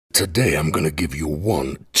Today I'm gonna give you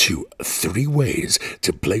 1, 2, 3 ways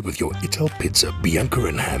to play with your Ital Pizza Bianca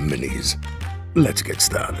Ham Minis. Let's get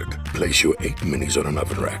started. Place your 8 minis on an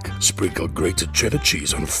oven rack. Sprinkle grated cheddar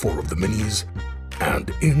cheese on 4 of the minis,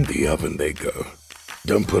 and in the oven they go.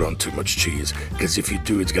 Don't put on too much cheese, because if you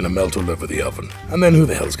do, it's gonna melt all over the oven, and then who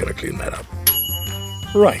the hell's gonna clean that up?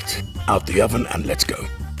 Right, out the oven and let's go.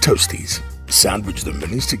 Toasties. Sandwich the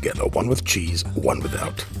minis together, one with cheese, one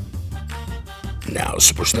without. Now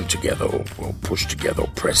smush them together, or push together, or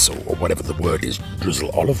press, or whatever the word is. Drizzle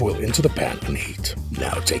olive oil into the pan and heat.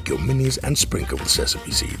 Now take your minis and sprinkle with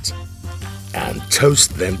sesame seeds. And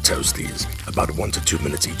toast them toasties, about 1 to 2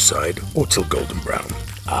 minutes each side, or till golden brown.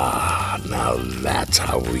 Ah, now that's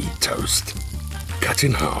how we toast. Cut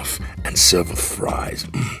in half and serve with fries.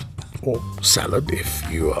 Or salad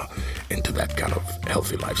if you are into that kind of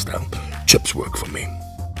healthy lifestyle. Chips work for me.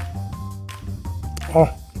 Oh,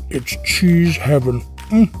 it's cheese heaven.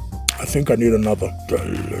 I think I need another.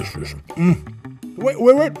 Delicious.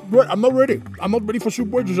 Wait, I'm not ready. I'm not ready for soup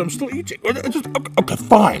wedges. I'm still eating. Okay,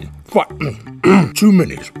 fine. 2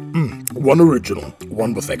 minis. 1 original,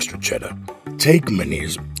 1 with extra cheddar. Take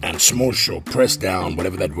minis and smush or press down,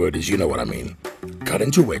 whatever that word is, you know what I mean. Cut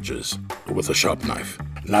into wedges with a sharp knife.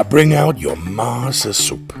 Now bring out your masa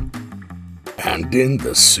soup. And in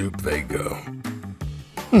the soup they go.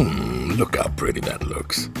 Look how pretty that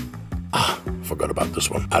looks. Forgot about this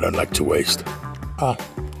one. I don't like to waste. I'll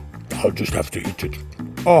just have to eat it.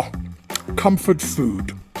 Oh, comfort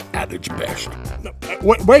food at its best. No,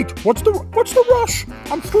 wait, what's the rush?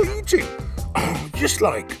 I'm still eating. Just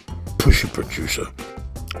like pushy producer.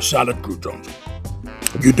 Salad croutons.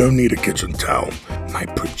 You don't need a kitchen towel. My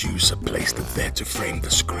producer placed it there to frame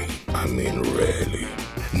the screen. I mean, really.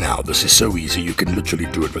 Now, this is so easy you can literally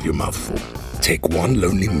do it with your mouth full. Take 1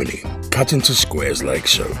 lonely mini, cut into squares like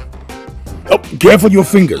so. Oh, careful your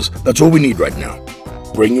fingers. That's all we need right now.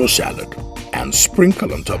 Bring your salad and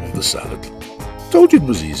sprinkle on top of the salad. Told you it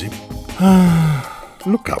was easy.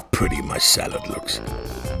 Look how pretty my salad looks.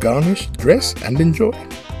 Garnish, dress, and enjoy.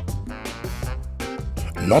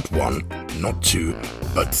 Not 1, not 2,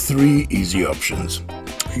 but 3 easy options.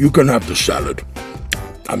 You can have the salad.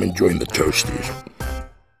 I'm enjoying the toasties.